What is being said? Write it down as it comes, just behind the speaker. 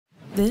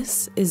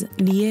This is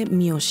Rie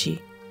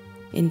Miyoshi.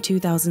 In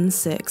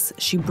 2006,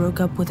 she broke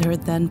up with her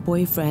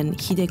then-boyfriend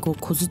Hideto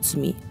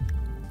Kozutsumi.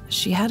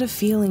 She had a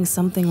feeling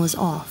something was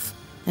off,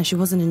 and she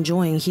wasn't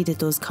enjoying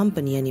Hideto's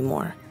company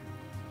anymore.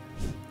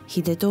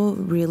 Hideto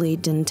really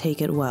didn't take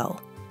it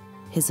well.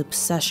 His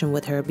obsession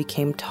with her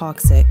became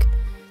toxic.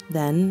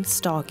 Then,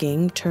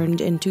 stalking turned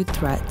into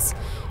threats,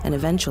 and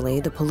eventually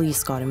the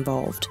police got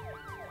involved.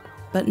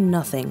 But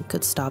nothing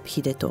could stop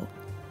Hideto,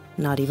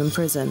 not even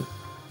prison.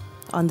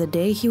 On the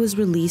day he was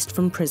released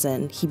from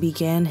prison, he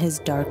began his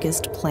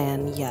darkest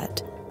plan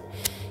yet.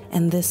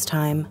 And this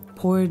time,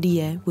 poor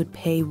Rie would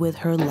pay with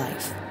her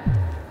life.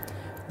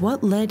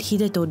 What led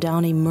Hideto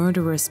down a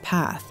murderous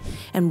path,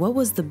 and what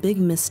was the big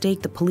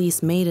mistake the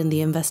police made in the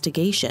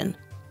investigation?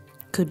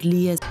 Could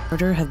Rie's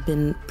murder have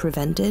been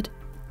prevented?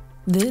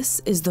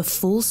 This is the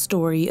full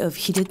story of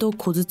Hideto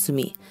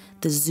Kozutsumi,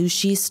 the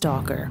Zushi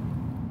Stalker.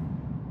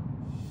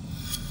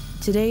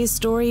 Today's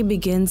story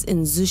begins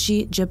in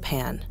Zushi,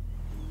 Japan.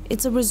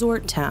 It's a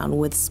resort town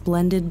with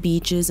splendid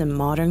beaches and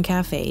modern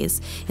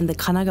cafes in the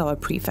Kanagawa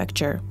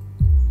prefecture.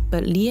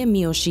 But Rie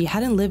Miyoshi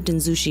hadn't lived in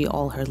Zushi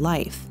all her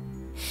life.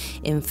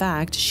 In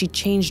fact, she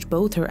changed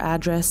both her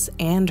address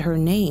and her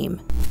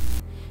name.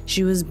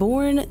 She was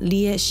born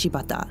Rie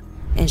Shibata,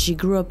 and she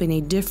grew up in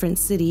a different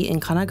city in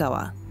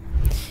Kanagawa.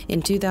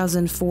 In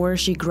 2004,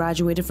 she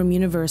graduated from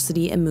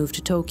university and moved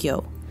to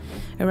Tokyo.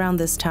 Around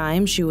this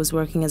time, she was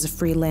working as a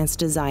freelance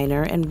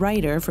designer and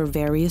writer for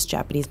various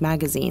Japanese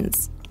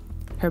magazines.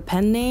 Her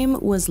pen name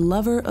was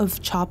Lover of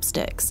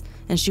Chopsticks,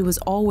 and she was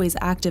always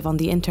active on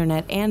the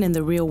internet and in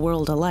the real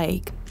world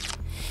alike.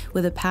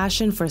 With a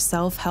passion for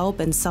self-help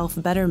and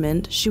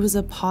self-betterment, she was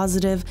a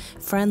positive,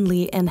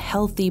 friendly, and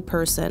healthy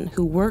person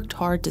who worked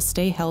hard to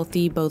stay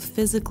healthy both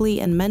physically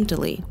and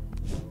mentally.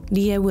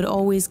 Rie would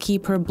always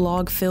keep her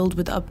blog filled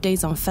with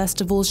updates on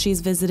festivals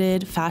she's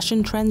visited,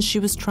 fashion trends she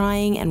was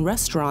trying, and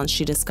restaurants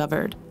she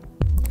discovered.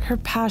 Her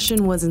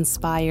passion was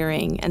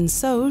inspiring, and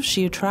so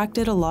she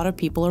attracted a lot of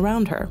people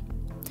around her.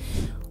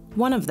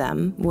 One of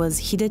them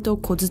was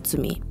Hideto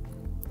Kozutsumi.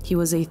 He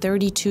was a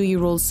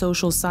 32-year-old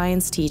social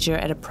science teacher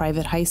at a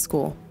private high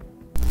school.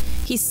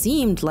 He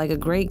seemed like a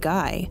great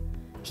guy.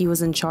 He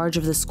was in charge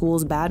of the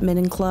school's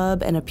badminton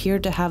club and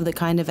appeared to have the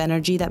kind of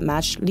energy that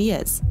matched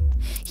Rie's.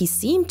 He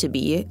seemed to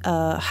be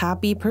a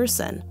happy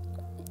person.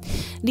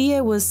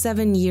 Rie was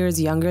 7 years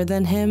younger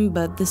than him,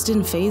 but this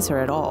didn't faze her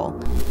at all.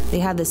 They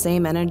had the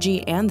same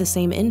energy and the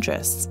same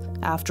interests.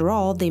 After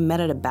all, they met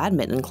at a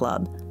badminton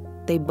club.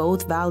 They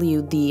both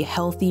valued the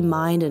healthy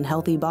mind and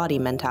healthy body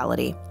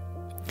mentality.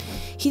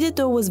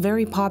 Hideto was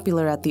very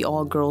popular at the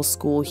all-girls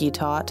school he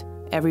taught.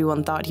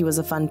 Everyone thought he was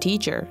a fun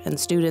teacher, and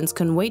students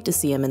couldn't wait to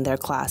see him in their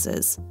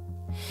classes.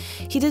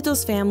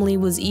 Hideto's family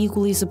was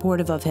equally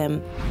supportive of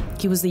him.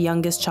 He was the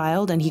youngest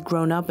child, and he'd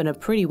grown up in a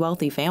pretty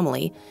wealthy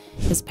family.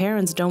 His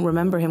parents don't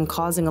remember him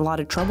causing a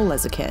lot of trouble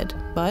as a kid,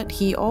 but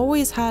he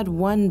always had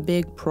one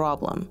big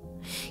problem.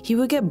 He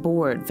would get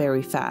bored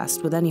very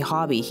fast with any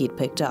hobby he'd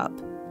picked up.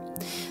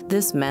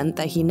 This meant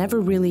that he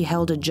never really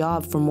held a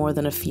job for more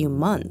than a few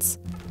months.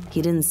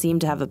 He didn't seem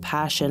to have a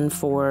passion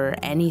for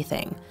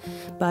anything,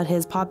 but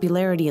his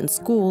popularity in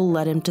school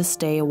led him to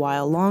stay a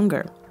while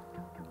longer.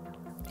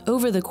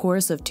 Over the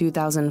course of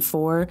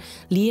 2004,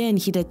 Rie and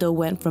Hideto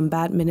went from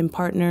badminton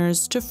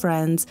partners to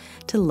friends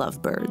to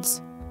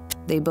lovebirds.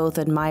 They both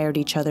admired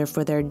each other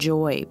for their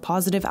joy,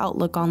 positive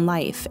outlook on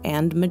life,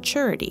 and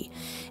maturity,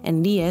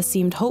 and Rie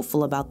seemed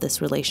hopeful about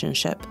this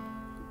relationship.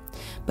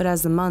 But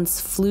as the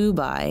months flew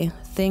by,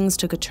 things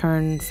took a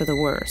turn for the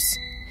worse.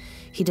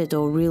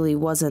 Hideto really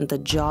wasn't the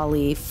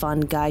jolly,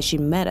 fun guy she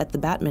met at the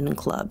badminton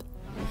club.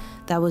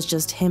 That was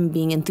just him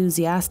being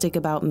enthusiastic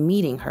about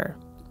meeting her.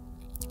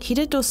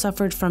 Hideto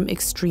suffered from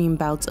extreme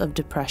bouts of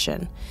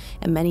depression,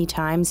 and many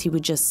times he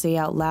would just say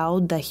out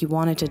loud that he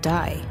wanted to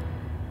die.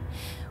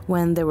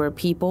 When there were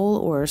people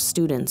or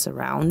students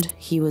around,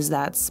 he was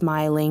that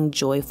smiling,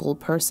 joyful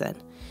person.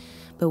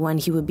 But when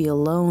he would be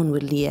alone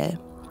with Rie,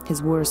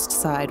 his worst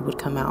side would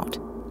come out.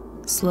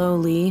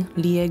 Slowly,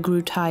 Rie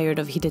grew tired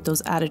of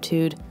Hideto's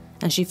attitude,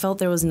 and she felt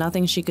there was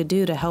nothing she could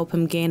do to help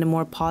him gain a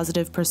more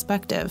positive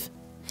perspective.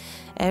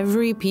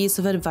 Every piece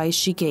of advice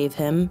she gave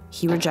him,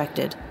 he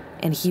rejected,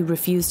 and he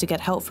refused to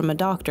get help from a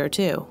doctor,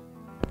 too.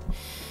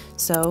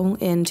 So,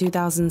 in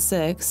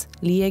 2006,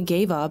 Rie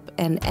gave up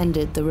and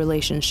ended the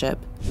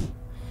relationship.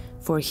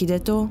 For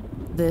Hideto,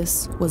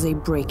 this was a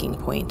breaking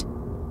point.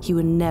 He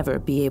would never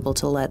be able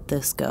to let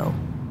this go.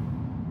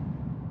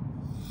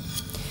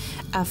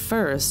 At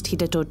first,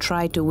 Hideto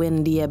tried to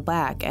win Rie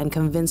back and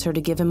convince her to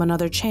give him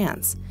another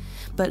chance.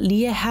 But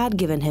Rie had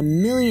given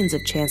him millions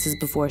of chances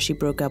before she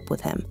broke up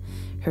with him.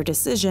 Her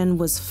decision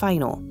was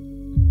final.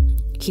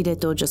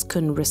 Hideto just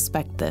couldn't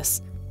respect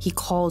this. He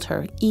called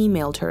her,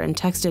 emailed her, and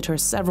texted her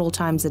several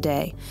times a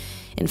day.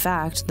 In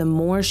fact, the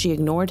more she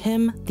ignored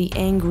him, the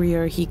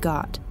angrier he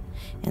got.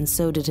 And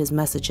so did his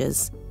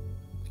messages.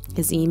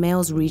 His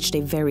emails reached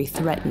a very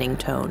threatening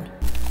tone.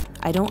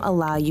 "I don't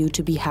allow you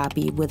to be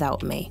happy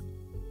without me."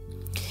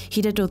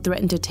 Hideto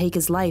threatened to take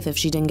his life if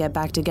she didn't get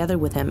back together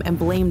with him and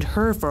blamed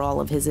her for all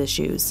of his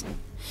issues.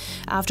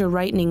 After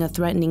writing a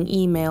threatening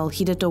email,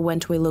 Hideto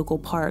went to a local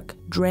park,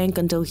 drank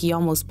until he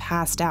almost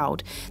passed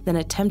out, then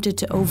attempted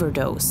to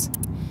overdose.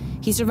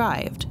 He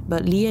survived,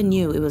 but Rie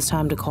knew it was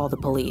time to call the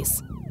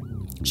police.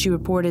 She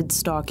reported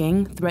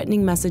stalking,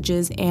 threatening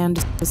messages,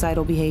 and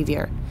suicidal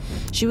behavior.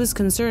 She was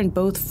concerned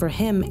both for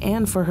him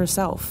and for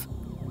herself.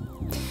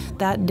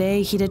 That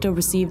day, Hideto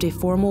received a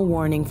formal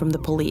warning from the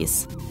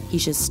police. He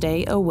should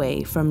stay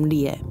away from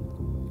Rie.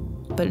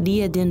 But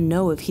Rie didn't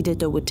know if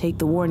Hideto would take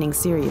the warning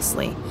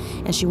seriously,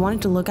 and she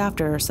wanted to look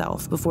after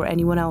herself before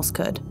anyone else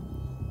could.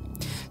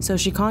 So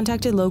she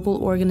contacted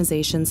local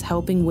organizations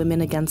helping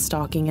women against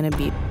stalking and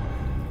abuse.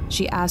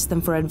 She asked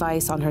them for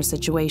advice on her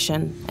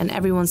situation, and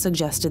everyone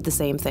suggested the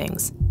same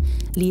things.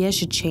 Rie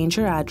should change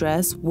her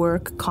address,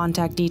 work,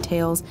 contact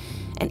details,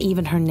 and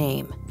even her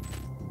name.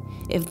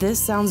 If this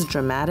sounds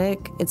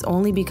dramatic, it's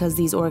only because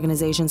these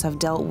organizations have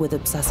dealt with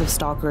obsessive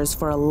stalkers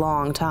for a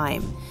long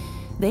time.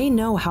 They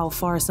know how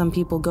far some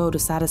people go to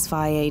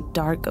satisfy a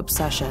dark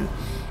obsession,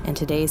 and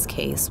today's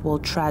case will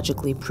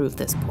tragically prove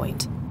this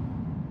point.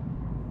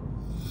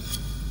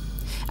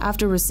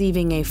 After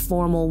receiving a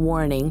formal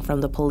warning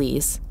from the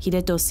police,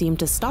 Hideto seemed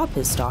to stop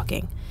his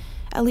stalking,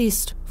 at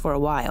least for a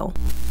while.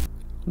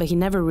 But he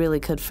never really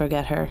could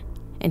forget her,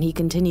 and he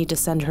continued to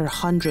send her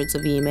hundreds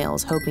of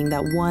emails, hoping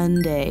that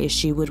one day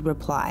she would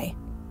reply.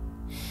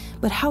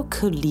 But how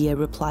could Rie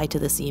reply to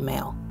this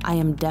email? "I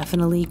am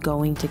definitely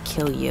going to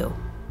kill you."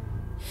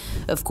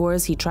 Of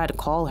course, he tried to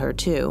call her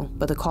too,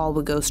 but the call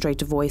would go straight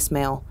to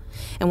voicemail.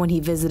 And when he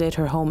visited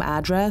her home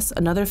address,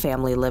 another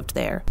family lived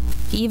there.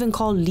 He even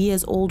called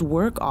Rie's old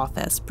work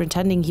office,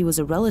 pretending he was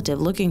a relative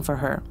looking for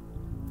her.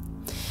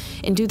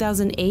 In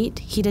 2008,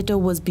 Hideto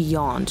was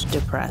beyond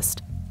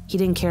depressed. He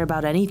didn't care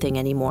about anything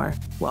anymore.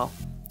 Well,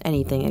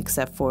 anything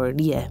except for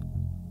Rie.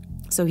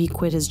 So he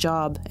quit his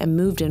job and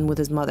moved in with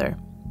his mother.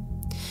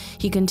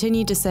 He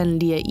continued to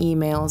send Rie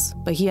emails,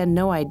 but he had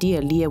no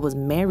idea Rie was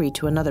married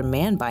to another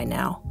man by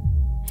now.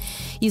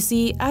 You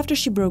see, after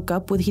she broke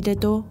up with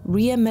Hideto,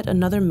 Rie met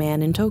another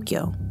man in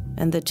Tokyo,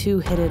 and the two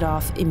hit it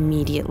off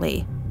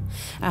immediately.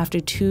 After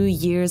 2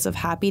 years of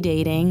happy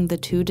dating, the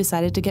two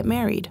decided to get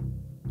married.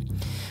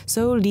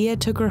 So Rie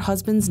took her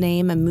husband's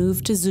name and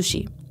moved to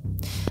Zushi.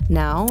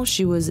 Now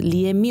she was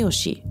Rie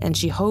Miyoshi, and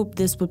she hoped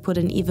this would put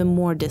an even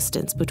more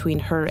distance between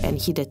her and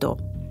Hideto.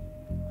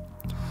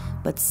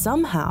 But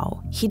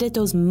somehow,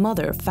 Hideto's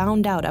mother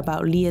found out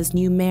about Rie's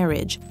new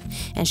marriage,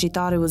 and she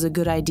thought it was a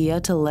good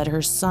idea to let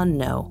her son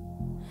know.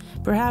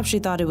 Perhaps she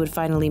thought it would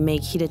finally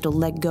make Hideto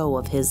let go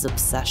of his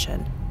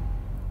obsession.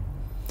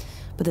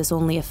 But this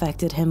only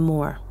affected him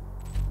more.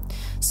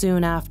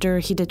 Soon after,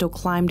 Hideto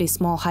climbed a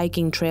small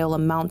hiking trail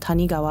on Mount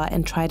Tanigawa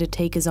and tried to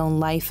take his own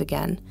life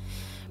again.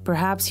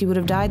 Perhaps he would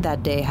have died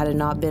that day had it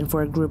not been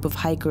for a group of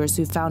hikers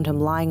who found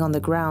him lying on the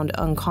ground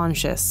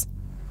unconscious.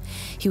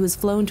 He was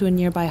flown to a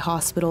nearby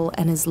hospital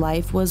and his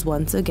life was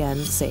once again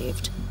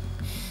saved.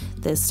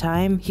 This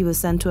time, he was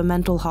sent to a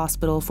mental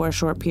hospital for a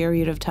short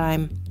period of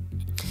time.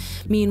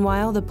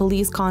 Meanwhile, the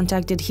police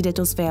contacted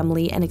Hideto's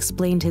family and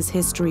explained his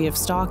history of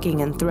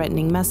stalking and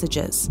threatening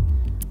messages.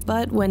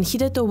 But when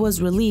Hideto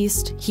was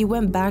released, he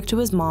went back to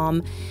his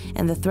mom,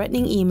 and the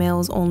threatening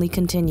emails only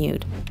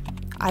continued.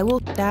 "I will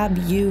stab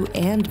you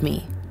and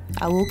me.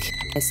 I will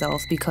kill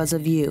myself because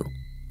of you."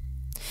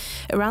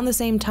 Around the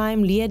same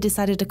time, Rie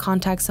decided to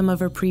contact some of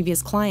her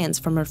previous clients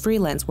from her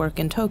freelance work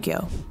in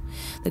Tokyo.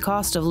 The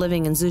cost of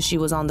living in Zushi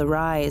was on the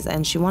rise,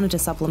 and she wanted to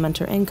supplement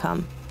her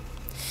income.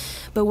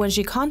 But when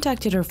she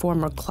contacted her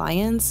former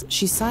clients,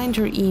 she signed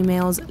her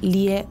emails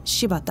Rie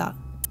Shibata.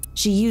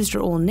 She used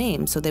her old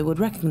name so they would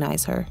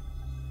recognize her.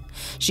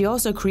 She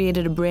also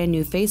created a brand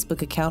new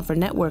Facebook account for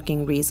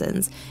networking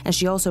reasons, and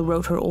she also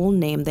wrote her old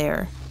name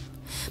there.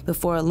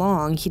 Before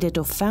long,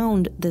 Hideto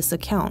found this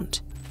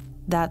account.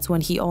 That's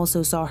when he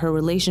also saw her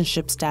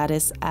relationship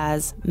status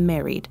as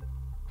married.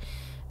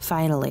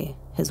 Finally,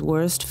 his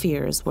worst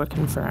fears were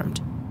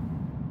confirmed.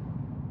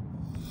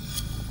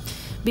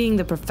 Being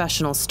the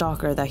professional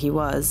stalker that he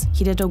was,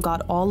 Hideto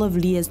got all of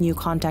Rie's new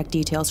contact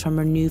details from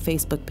her new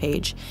Facebook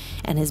page,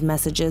 and his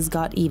messages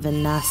got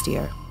even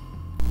nastier.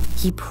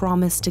 He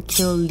promised to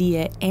kill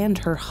Rie and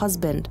her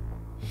husband.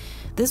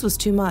 This was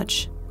too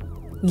much.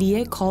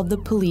 Rie called the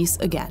police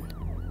again.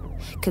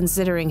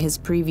 Considering his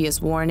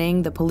previous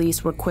warning, the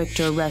police were quick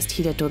to arrest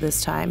Hideto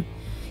this time.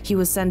 He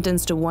was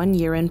sentenced to 1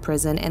 year in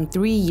prison and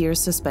 3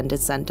 years suspended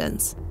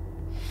sentence.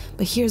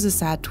 But here's a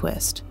sad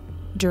twist.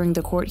 During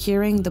the court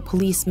hearing, the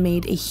police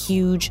made a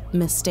huge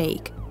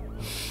mistake.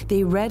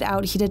 They read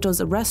out Hideto's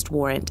arrest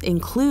warrant,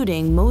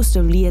 including most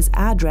of Rie's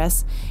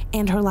address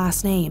and her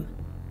last name.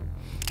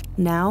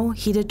 Now,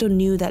 Hideto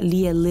knew that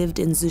Rie lived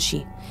in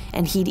Zushi,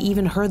 and he'd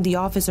even heard the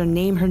officer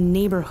name her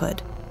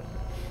neighborhood.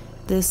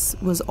 This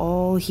was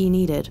all he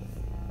needed.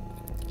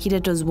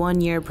 Hideto's 1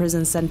 year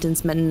prison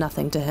sentence meant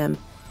nothing to him.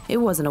 It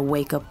wasn't a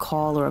wake-up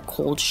call or a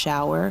cold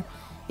shower.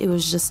 It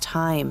was just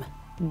time.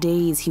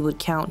 Days he would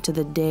count to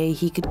the day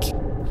he could kill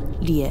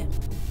Rie.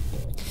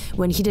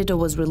 When Hideto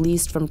was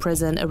released from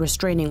prison, a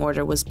restraining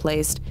order was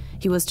placed.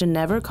 He was to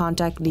never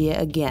contact Rie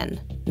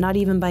again, not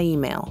even by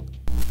email.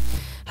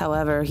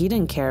 However, he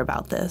didn't care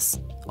about this.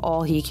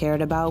 All he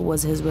cared about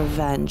was his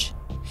revenge.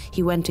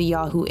 He went to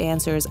Yahoo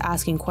Answers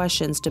asking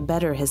questions to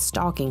better his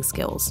stalking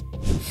skills.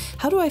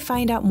 How do I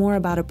find out more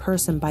about a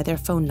person by their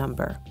phone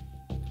number?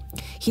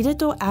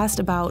 Hideto asked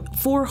about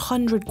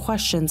 400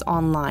 questions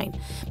online,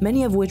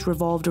 many of which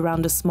revolved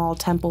around a small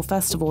temple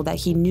festival that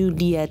he knew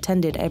Rie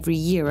attended every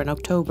year in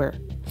October.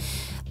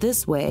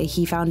 This way,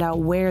 he found out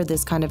where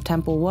this kind of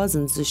temple was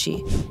in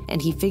Zushi,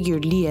 and he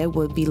figured Rie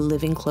would be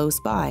living close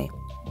by.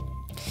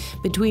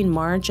 Between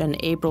March and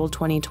April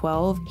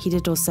 2012,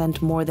 Hideto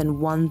sent more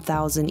than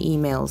 1,000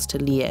 emails to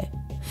Rie.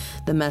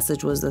 The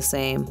message was the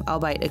same,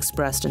 albeit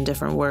expressed in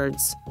different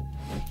words.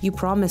 You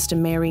promised to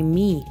marry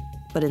me,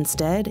 but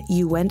instead,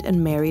 you went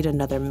and married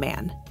another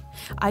man.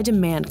 I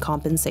demand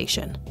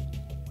compensation.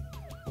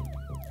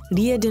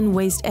 Rie didn't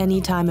waste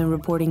any time in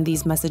reporting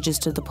these messages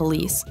to the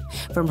police.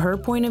 From her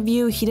point of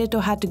view,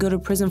 Hideto had to go to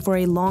prison for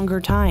a longer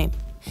time.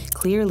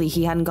 Clearly,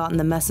 he hadn't gotten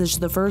the message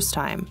the first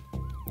time.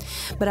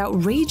 But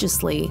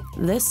outrageously,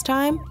 this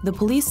time, the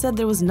police said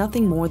there was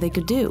nothing more they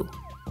could do.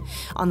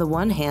 On the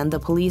one hand, the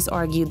police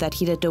argued that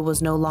Hideto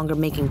was no longer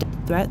making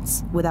death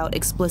threats. Without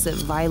explicit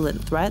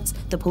violent threats,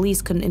 the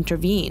police couldn't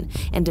intervene,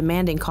 and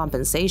demanding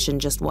compensation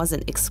just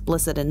wasn't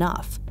explicit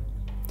enough.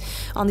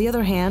 On the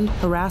other hand,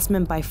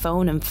 harassment by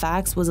phone and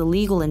fax was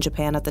illegal in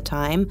Japan at the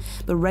time,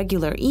 but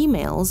regular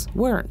emails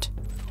weren't.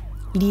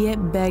 Rie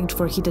begged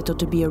for Hideto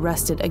to be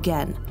arrested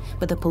again,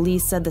 but the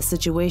police said the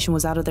situation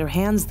was out of their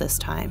hands this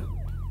time.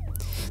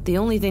 The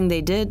only thing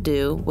they did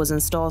do was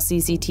install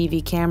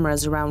CCTV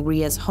cameras around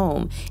Rie's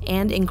home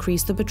and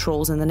increase the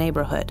patrols in the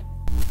neighborhood.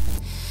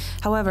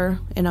 However,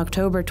 in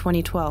October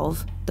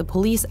 2012, the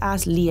police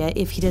asked Rie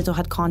if Hideto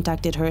had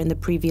contacted her in the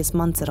previous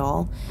months at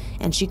all,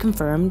 and she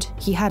confirmed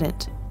he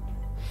hadn't.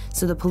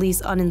 So the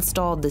police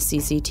uninstalled the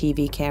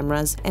CCTV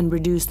cameras and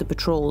reduced the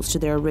patrols to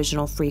their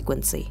original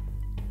frequency.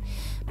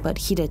 But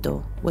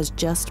Hideto was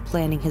just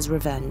planning his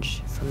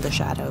revenge from the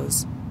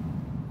shadows.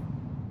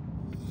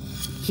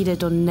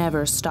 Hideto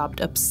never stopped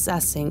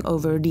obsessing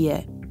over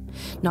Rie,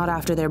 not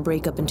after their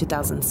breakup in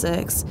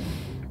 2006.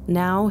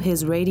 Now,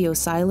 his radio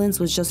silence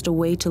was just a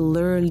way to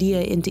lure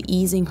Rie into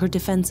easing her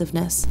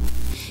defensiveness.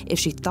 If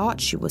she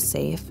thought she was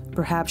safe,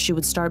 perhaps she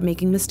would start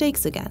making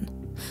mistakes again,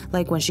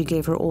 like when she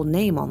gave her old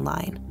name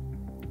online.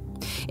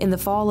 In the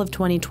fall of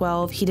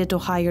 2012,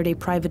 Hideto hired a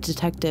private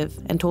detective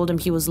and told him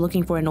he was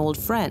looking for an old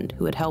friend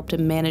who had helped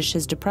him manage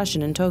his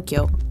depression in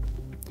Tokyo.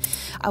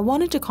 I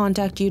wanted to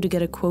contact you to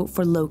get a quote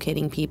for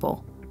locating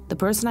people. The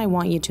person I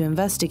want you to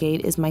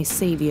investigate is my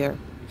savior.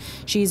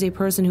 She is a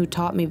person who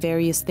taught me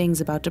various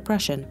things about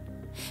depression.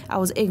 I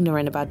was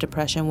ignorant about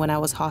depression when I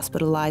was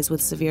hospitalized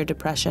with severe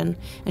depression,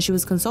 and she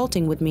was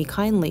consulting with me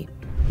kindly.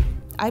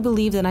 I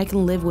believe that I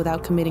can live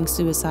without committing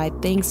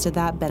suicide thanks to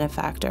that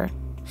benefactor.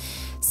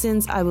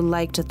 Since I would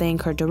like to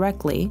thank her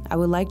directly, I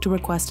would like to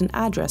request an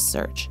address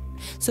search.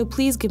 So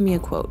please give me a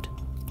quote.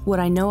 What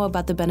I know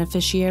about the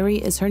beneficiary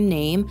is her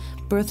name,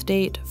 birth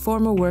date,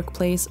 former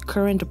workplace,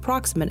 current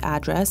approximate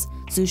address,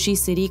 Zushi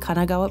City,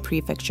 Kanagawa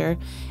Prefecture,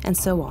 and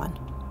so on.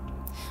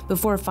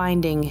 Before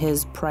finding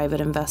his private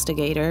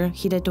investigator,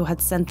 Hideto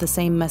had sent the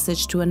same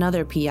message to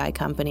another PI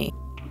company.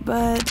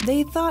 But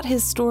they thought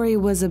his story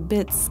was a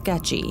bit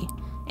sketchy,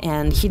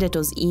 and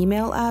Hideto's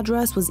email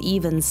address was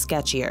even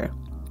sketchier.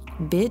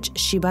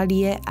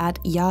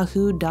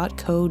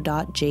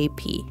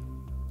 bitchshibarie@yahoo.co.jp.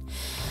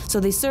 So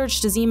they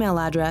searched his email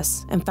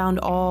address and found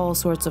all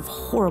sorts of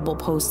horrible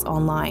posts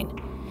online.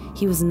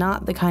 He was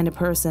not the kind of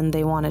person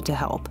they wanted to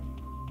help.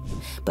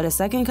 But a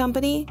second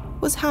company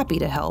was happy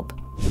to help,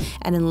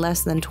 and in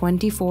less than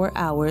 24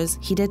 hours,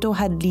 Hideto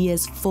had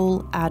Rie's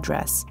full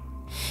address.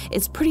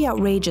 It's pretty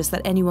outrageous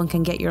that anyone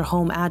can get your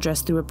home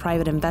address through a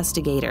private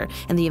investigator,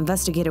 and the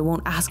investigator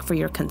won't ask for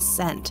your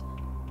consent.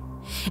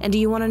 And do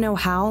you want to know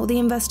how the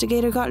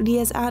investigator got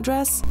Rie's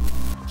address?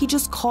 He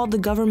just called the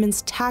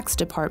government's tax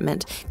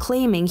department,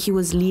 claiming he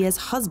was Rie's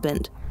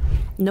husband.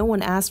 No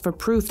one asked for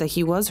proof that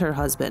he was her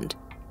husband.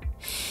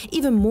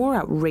 Even more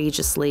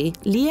outrageously,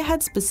 Rie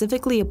had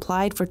specifically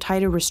applied for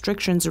tighter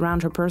restrictions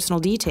around her personal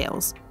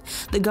details.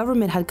 The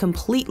government had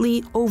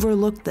completely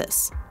overlooked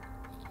this.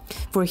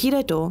 For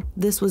Hideto,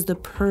 this was the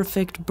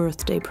perfect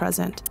birthday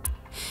present.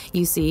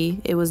 You see,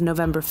 it was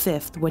November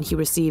 5th when he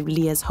received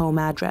Rie's home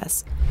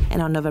address,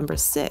 and on November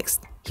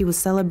 6th, he would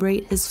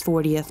celebrate his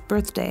 40th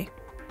birthday.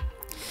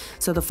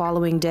 So the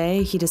following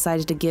day, he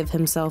decided to give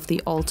himself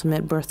the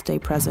ultimate birthday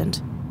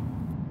present.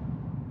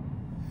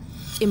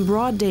 In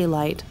broad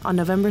daylight, on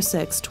November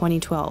 6,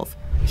 2012,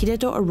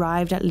 Hideto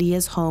arrived at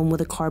Rie's home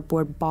with a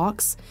cardboard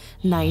box,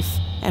 knife,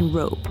 and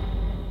rope.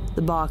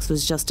 The box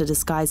was just to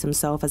disguise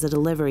himself as a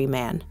delivery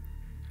man.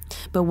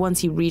 But once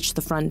he reached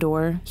the front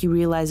door, he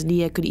realized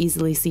Rie could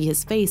easily see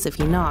his face if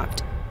he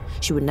knocked.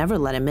 She would never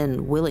let him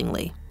in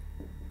willingly.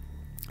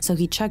 So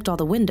he checked all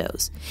the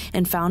windows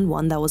and found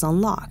one that was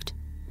unlocked.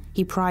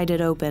 He pried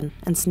it open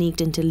and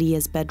sneaked into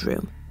Rie's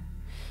bedroom.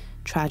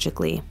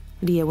 Tragically,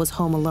 Rie was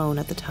home alone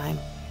at the time.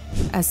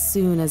 As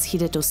soon as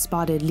Hideto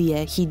spotted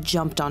Rie, he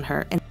jumped on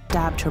her and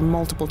stabbed her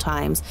multiple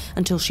times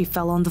until she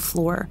fell on the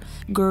floor,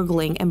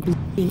 gurgling and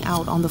bleeding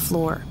out on the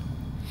floor.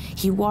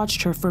 He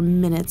watched her for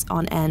minutes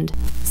on end,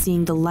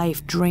 seeing the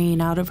life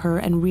drain out of her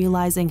and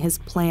realizing his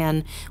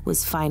plan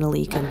was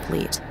finally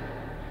complete.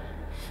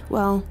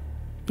 Well,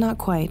 not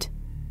quite.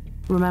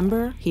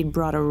 Remember, he'd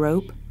brought a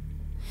rope?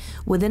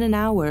 Within an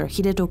hour,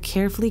 Hideto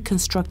carefully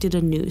constructed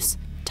a noose,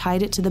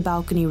 tied it to the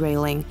balcony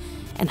railing,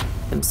 and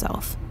hung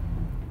himself.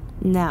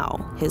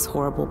 Now, his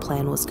horrible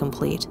plan was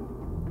complete.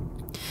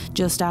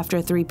 Just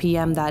after 3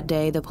 p.m. that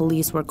day, the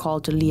police were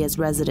called to Rie's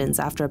residence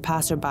after a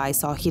passerby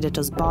saw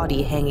Hideto's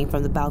body hanging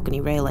from the balcony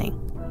railing.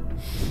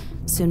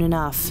 Soon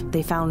enough,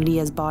 they found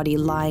Rie's body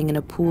lying in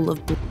a pool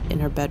of blood in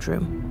her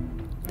bedroom.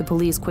 The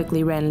police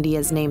quickly ran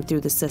Rie's name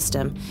through the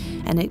system,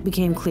 and it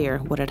became clear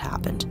what had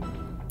happened.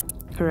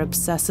 Her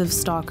obsessive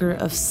stalker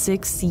of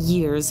 6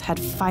 years had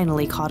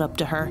finally caught up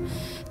to her,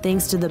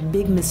 thanks to the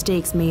big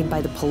mistakes made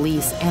by the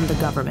police and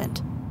the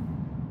government.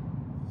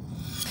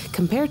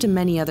 Compared to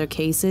many other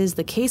cases,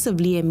 the case of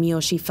Rie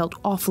Miyoshi felt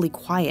awfully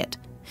quiet.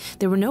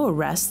 There were no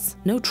arrests,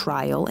 no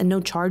trial, and no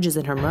charges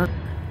in her murder.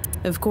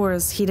 Of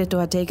course, Hideto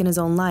had taken his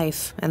own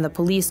life, and the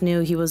police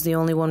knew he was the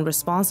only one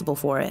responsible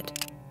for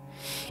it.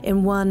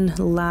 In one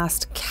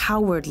last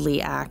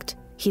cowardly act,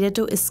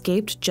 Hideto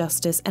escaped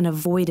justice and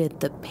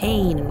avoided the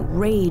pain and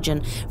rage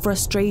and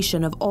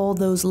frustration of all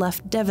those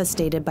left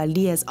devastated by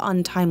Rie's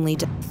untimely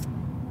death.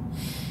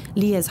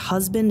 Rie's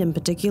husband, in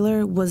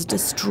particular, was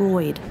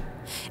destroyed.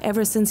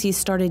 Ever since he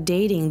started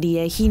dating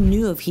Rie, he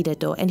knew of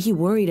Hideto and he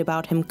worried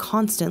about him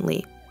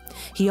constantly.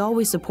 He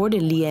always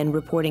supported Rie in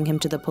reporting him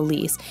to the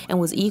police and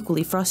was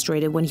equally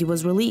frustrated when he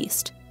was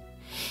released.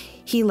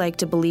 He liked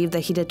to believe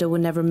that Hideto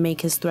would never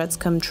make his threats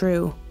come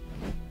true,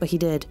 but he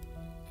did.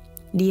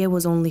 Rie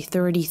was only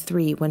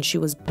 33 when she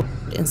was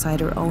burned inside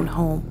her own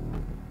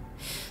home.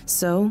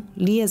 So,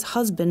 Rie's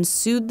husband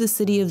sued the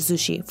city of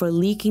Zushi for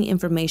leaking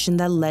information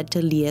that led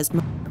to Rie's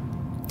murder.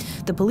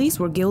 The police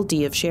were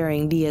guilty of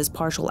sharing Rie's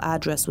partial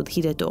address with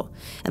Hideto,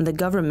 and the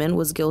government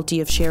was guilty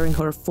of sharing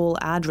her full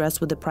address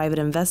with the private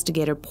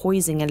investigator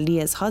poisoning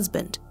Rie's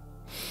husband.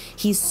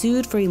 He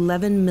sued for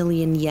 11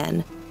 million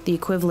yen, the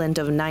equivalent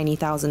of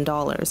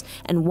 $90,000,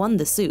 and won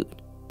the suit,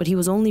 but he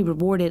was only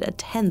rewarded a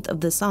tenth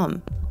of the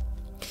sum.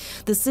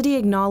 The city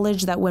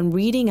acknowledged that when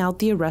reading out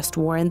the arrest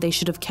warrant, they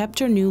should have kept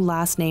her new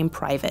last name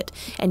private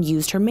and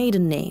used her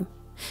maiden name.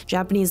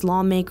 Japanese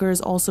lawmakers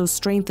also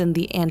strengthened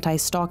the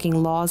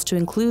anti-stalking laws to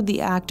include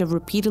the act of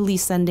repeatedly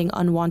sending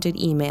unwanted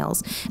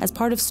emails as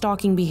part of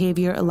stalking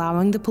behavior,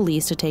 allowing the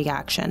police to take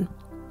action.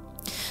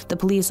 The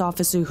police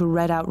officer who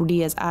read out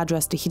Rie's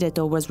address to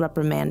Hideto was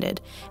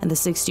reprimanded, and the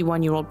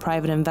 61-year-old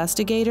private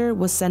investigator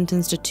was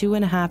sentenced to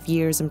 2.5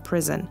 years in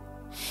prison.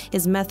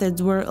 His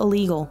methods were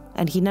illegal,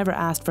 and he never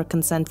asked for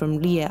consent from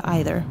Rie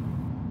either.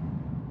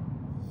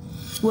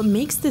 What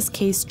makes this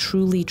case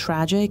truly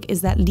tragic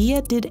is that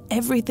Rie did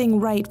everything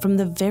right from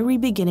the very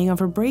beginning of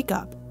her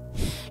breakup.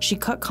 She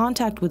cut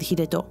contact with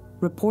Hideto,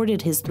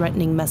 reported his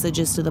threatening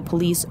messages to the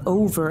police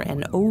over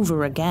and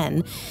over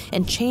again,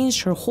 and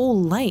changed her whole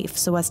life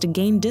so as to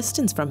gain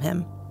distance from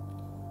him.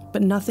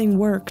 But nothing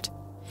worked.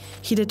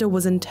 Hideto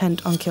was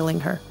intent on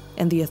killing her,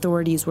 and the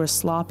authorities were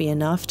sloppy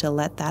enough to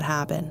let that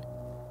happen.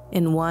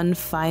 In one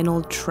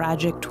final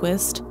tragic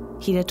twist,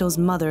 Hideto's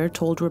mother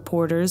told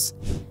reporters,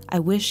 "I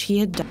wish he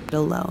had died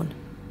alone."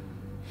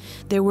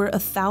 There were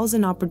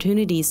 1,000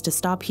 opportunities to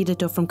stop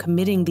Hideto from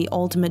committing the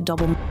ultimate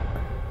double murder.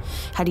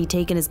 Had he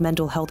taken his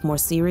mental health more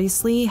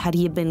seriously? Had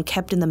he been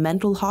kept in the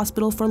mental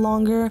hospital for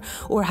longer?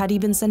 Or had he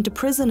been sent to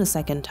prison a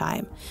second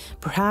time?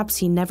 Perhaps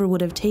he never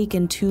would have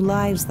taken 2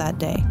 lives that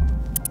day.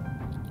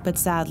 But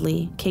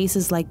sadly,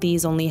 cases like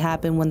these only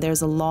happen when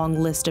there's a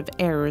long list of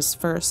errors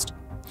first.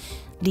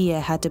 Rie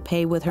had to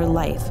pay with her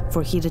life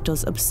for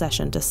Hideto's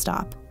obsession to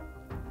stop.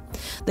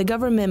 The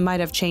government might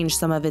have changed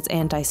some of its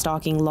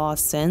anti-stalking laws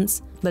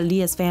since, but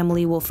Rie's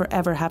family will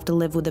forever have to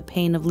live with the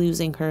pain of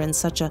losing her in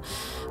such a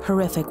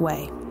horrific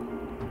way.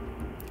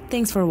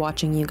 Thanks for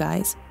watching, you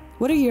guys.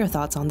 What are your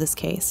thoughts on this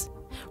case?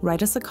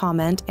 Write us a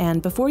comment,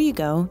 and before you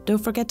go,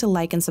 don't forget to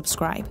like and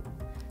subscribe.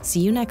 See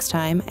you next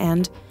time,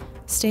 and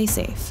stay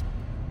safe.